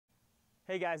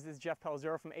Hey guys, this is Jeff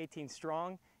Palazzaro from 18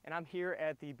 Strong, and I'm here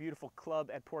at the beautiful club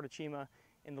at Port Achima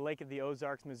in the Lake of the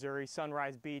Ozarks, Missouri,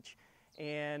 Sunrise Beach.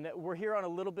 And we're here on a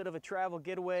little bit of a travel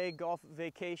getaway, golf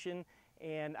vacation,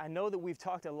 and I know that we've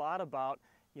talked a lot about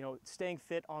staying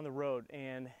fit on the road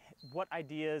and what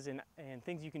ideas and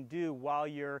things you can do while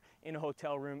you're in a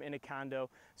hotel room, in a condo.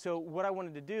 So what I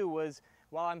wanted to do was,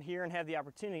 while I'm here and have the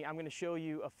opportunity, I'm going to show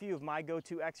you a few of my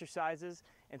go-to exercises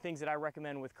and things that I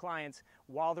recommend with clients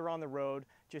while they're on the road.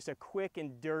 Just a quick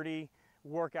and dirty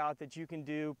workout that you can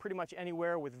do pretty much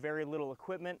anywhere with very little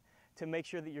equipment to make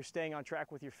sure that you're staying on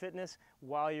track with your fitness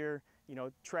while you're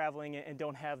traveling and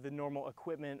don't have the normal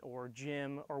equipment or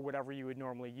gym or whatever you would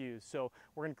normally use. So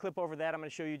we're going to clip over that. I'm going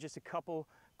to show you just a couple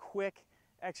quick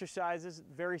exercises,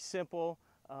 very simple,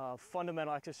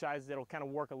 fundamental exercises that'll kind of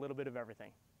work a little bit of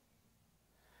everything.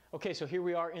 Okay, so here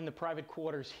we are in the private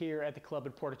quarters here at the club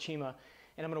at Port Achima,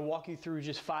 and I'm going to walk you through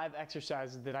just 5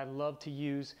 exercises that I love to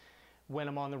use when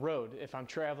I'm on the road. If I'm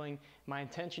traveling, my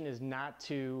intention is not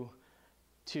to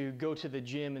go to the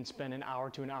gym and spend an hour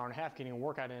to an hour and a half getting a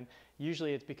workout in.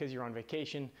 Usually it's because you're on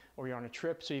vacation or you're on a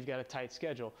trip, so you've got a tight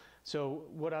schedule. So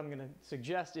what I'm going to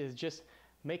suggest is just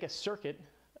make a circuit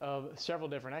of several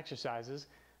different exercises.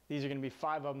 These are going to be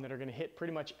 5 of them that are going to hit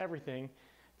pretty much everything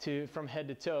from head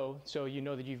to toe, so you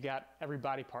know that you've got every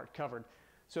body part covered.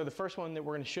 So the first one that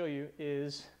we're going to show you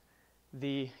is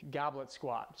the goblet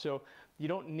squat. So you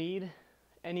don't need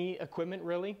any equipment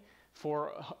really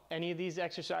for any of these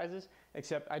exercises,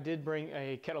 except I did bring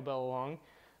a kettlebell along,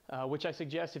 which I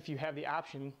suggest if you have the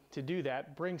option to do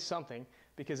that, bring something,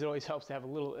 because it always helps to have a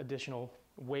little additional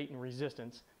weight and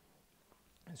resistance.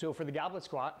 And so for the goblet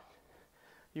squat,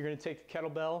 you're going to take the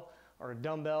kettlebell or a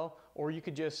dumbbell, or you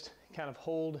could just kind of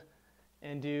hold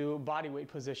and do body weight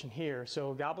position here.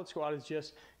 So goblet squat is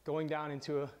just going down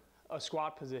into a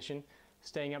squat position,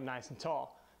 staying up nice and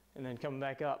tall, and then coming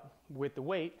back up with the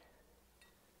weight.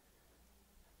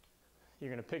 You're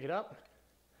going to pick it up,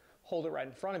 hold it right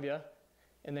in front of you,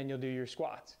 and then you'll do your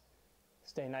squats.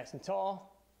 Stay nice and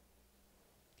tall,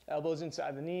 elbows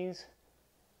inside the knees,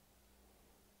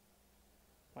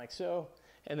 like so,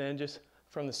 and then just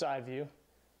from the side view,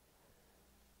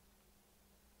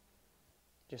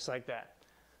 just like that.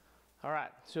 All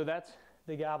right, so that's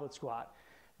the goblet squat.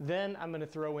 Then I'm going to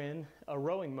throw in a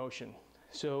rowing motion.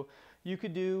 So you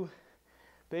could do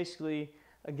basically,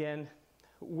 again,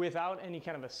 without any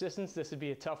kind of assistance. This would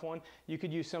be a tough one. You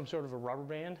could use some sort of a rubber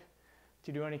band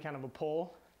to do any kind of a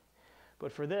pull.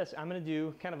 But for this, I'm going to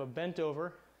do kind of a bent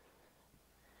over,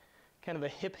 kind of a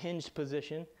hip hinged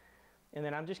position. And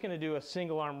then I'm just going to do a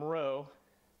single arm row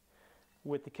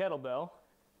with the kettlebell.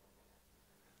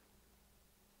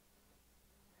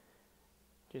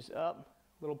 Just up,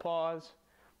 little pause.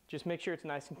 Just make sure it's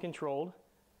nice and controlled.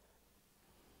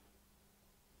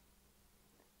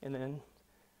 And then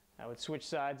I would switch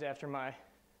sides after my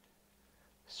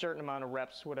certain amount of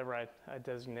reps, whatever I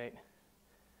designate.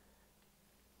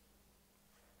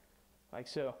 Like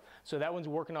so. So that one's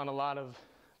working on a lot of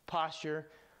posture,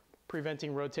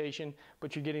 preventing rotation,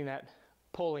 but you're getting that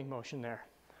pulling motion there.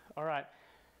 All right.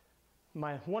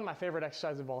 One of my favorite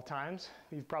exercises of all times,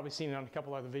 you've probably seen it on a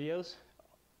couple other videos,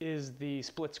 is the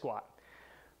split squat.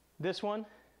 This one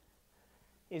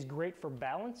is great for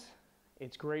balance.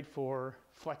 It's great for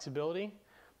flexibility.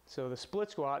 So the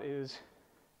split squat is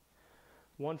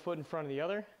one foot in front of the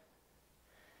other,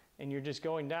 and you're just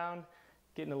going down,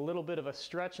 getting a little bit of a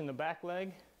stretch in the back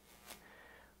leg,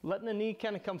 letting the knee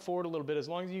kind of come forward a little bit. As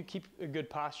long as you keep a good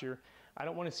posture, I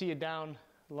don't want to see you down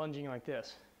lunging like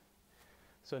this.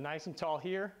 So nice and tall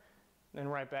here, then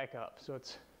right back up. So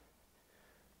it's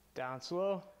down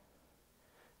slow,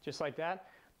 just like that.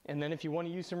 And then if you want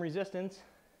to use some resistance,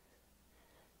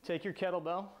 take your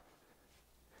kettlebell.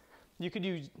 You could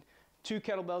use 2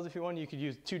 kettlebells if you want. You could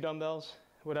use 2 dumbbells,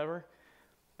 whatever.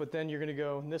 But then you're going to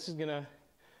go, and this is going to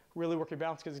really work your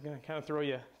balance because it's going to kind of throw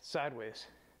you sideways.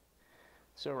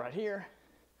 So right here,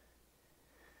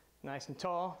 nice and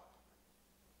tall,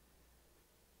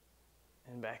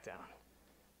 and back down.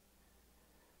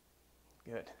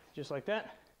 Good, just like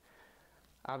that.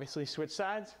 Obviously switch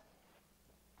sides.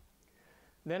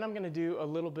 Then I'm going to do a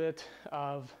little bit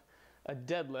of a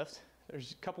deadlift.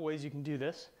 There's a couple ways you can do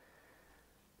this.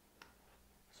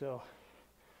 So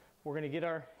we're going to get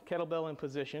our kettlebell in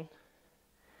position.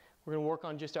 We're going to work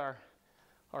on just our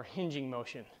hinging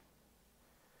motion,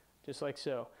 just like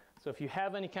so. So if you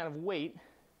have any kind of weight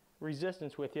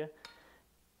resistance with you,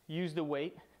 use the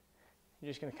weight.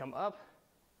 You're just going to come up,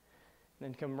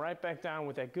 then come right back down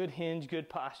with that good hinge, good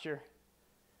posture.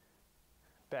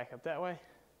 Back up that way.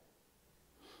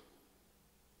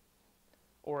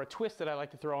 Or a twist that I like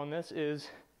to throw on this is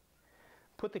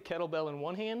put the kettlebell in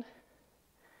one hand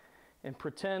and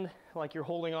pretend like you're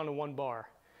holding on to one bar.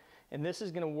 And this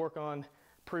is gonna work on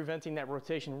preventing that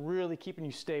rotation, really keeping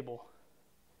you stable.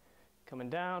 Coming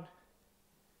down,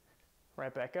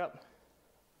 right back up.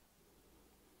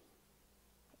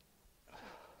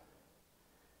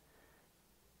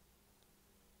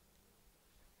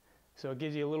 So it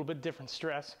gives you a little bit different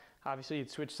stress. Obviously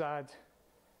you'd switch sides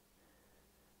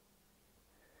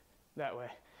that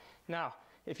way. Now,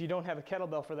 if you don't have a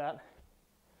kettlebell for that,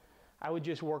 I would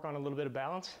just work on a little bit of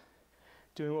balance,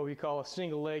 doing what we call a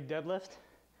single leg deadlift,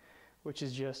 which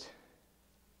is just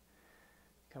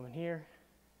coming here,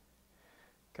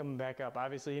 coming back up.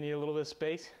 Obviously you need a little bit of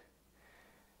space,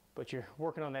 but you're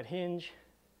working on that hinge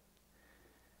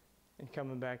and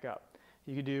coming back up.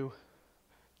 You could do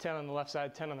 10 on the left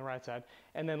side, 10 on the right side.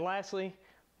 And then lastly,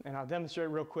 and I'll demonstrate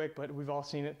real quick, but we've all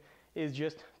seen it, is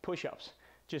just push-ups.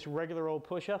 Just regular old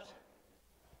push-ups.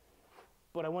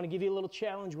 But I want to give you a little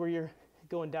challenge where you're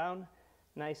going down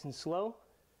nice and slow,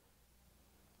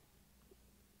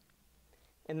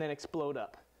 and then explode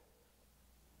up.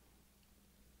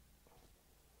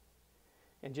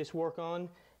 And just work on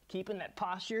keeping that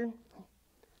posture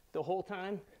the whole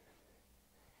time,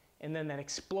 and then that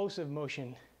explosive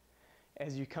motion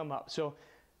as you come up. So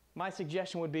my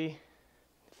suggestion would be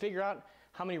figure out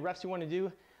how many reps you want to do.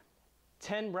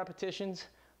 10 repetitions,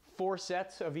 4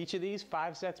 sets of each of these,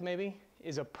 5 sets maybe,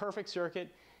 is a perfect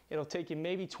circuit. It'll take you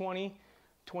maybe 20,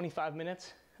 25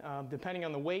 minutes, depending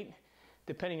on the weight,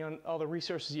 depending on all the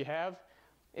resources you have.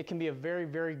 It can be a very,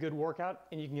 very good workout,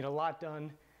 and you can get a lot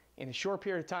done in a short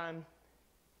period of time,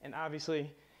 and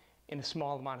obviously in a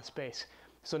small amount of space.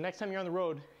 So next time you're on the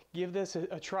road, give this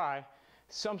a try,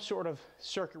 some sort of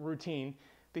circuit routine,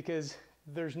 because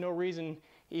there's no reason,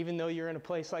 even though you're in a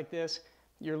place like this,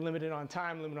 you're limited on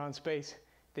time, limited on space,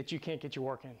 that you can't get your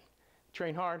work in.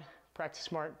 Train hard, practice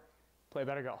smart, play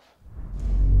better golf.